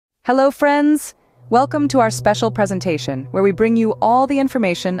Hello friends! Welcome to our special presentation where we bring you all the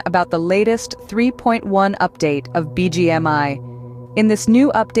information about the latest 3.1 update of BGMI. In this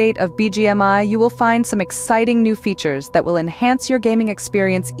new update of BGMI, you will find some exciting new features that will enhance your gaming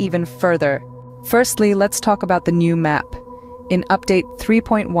experience even further. Firstly, let's talk about the new map. In update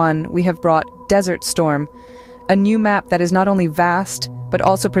 3.1, we have brought Desert Storm, a new map that is not only vast, but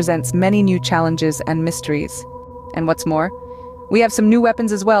also presents many new challenges and mysteries. And what's more, we have some new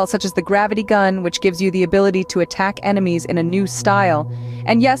weapons as well, such as the gravity gun, which gives you the ability to attack enemies in a new style.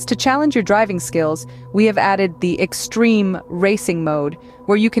 And yes, to challenge your driving skills, we have added the extreme racing mode,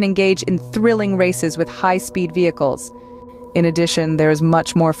 where you can engage in thrilling races with high-speed vehicles. In addition, there is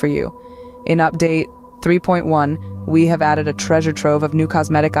much more for you. In update 3.1, we have added a treasure trove of new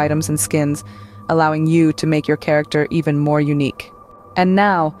cosmetic items and skins, allowing you to make your character even more unique. And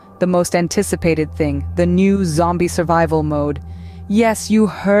now, the most anticipated thing, the new zombie survival mode. Yes, you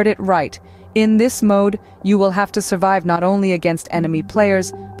heard it right. In this mode, you will have to survive not only against enemy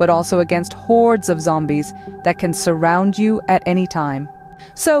players, but also against hordes of zombies that can surround you at any time.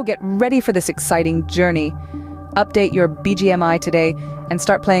 So get ready for this exciting journey. Update your BGMI today and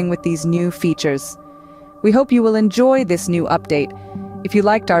start playing with these new features. We hope you will enjoy this new update. If you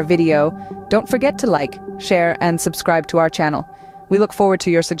liked our video, don't forget to like, share, and subscribe to our channel. We look forward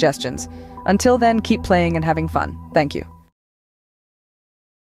to your suggestions. Until then, keep playing and having fun. Thank you.